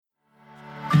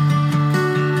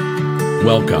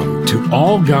Welcome to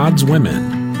All God's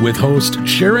Women with host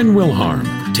Sharon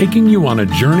Wilharm, taking you on a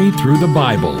journey through the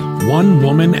Bible, one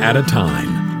woman at a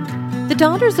time. The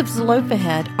daughters of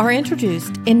Zelophehad are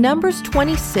introduced in Numbers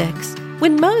 26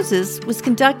 when Moses was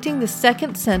conducting the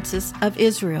second census of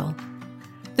Israel.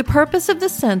 The purpose of the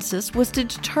census was to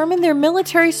determine their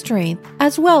military strength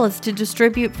as well as to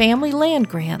distribute family land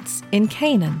grants in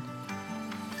Canaan.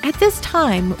 At this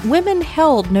time, women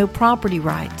held no property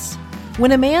rights.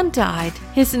 When a man died,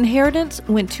 his inheritance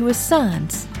went to his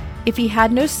sons. If he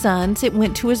had no sons, it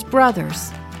went to his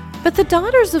brothers. But the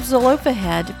daughters of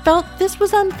Zelophehad felt this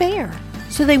was unfair,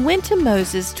 so they went to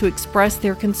Moses to express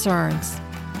their concerns.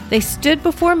 They stood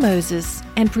before Moses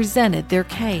and presented their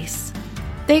case.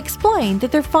 They explained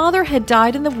that their father had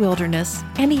died in the wilderness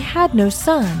and he had no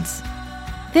sons.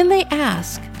 Then they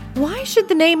asked, "Why should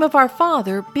the name of our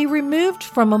father be removed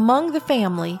from among the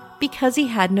family because he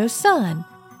had no son?"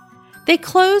 They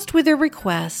closed with their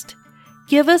request,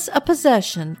 "Give us a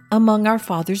possession among our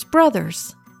father's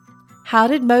brothers." How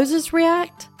did Moses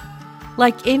react?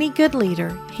 Like any good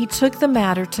leader, he took the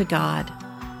matter to God.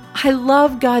 I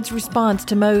love God's response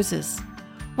to Moses.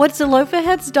 What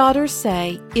Zelophehad's daughters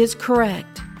say is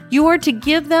correct. You are to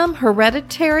give them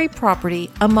hereditary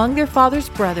property among their father's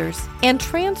brothers and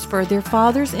transfer their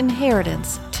father's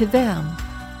inheritance to them.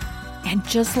 And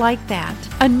just like that,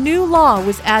 a new law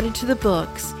was added to the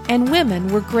books, and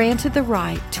women were granted the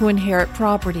right to inherit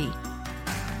property.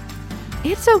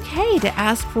 It's okay to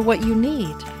ask for what you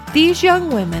need. These young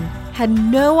women had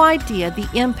no idea the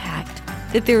impact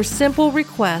that their simple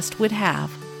request would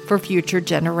have for future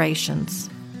generations.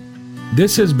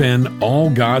 This has been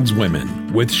All God's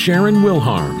Women with Sharon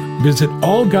Wilharm. Visit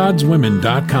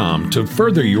allgodswomen.com to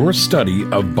further your study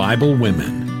of Bible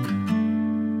women.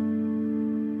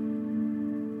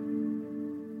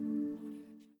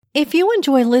 If you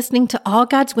enjoy listening to All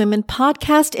God's Women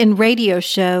podcast and radio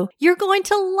show, you're going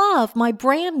to love my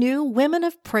brand new Women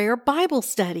of Prayer Bible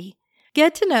study.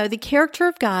 Get to know the character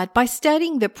of God by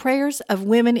studying the prayers of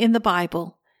women in the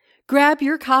Bible. Grab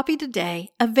your copy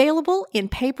today, available in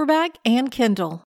paperback and Kindle.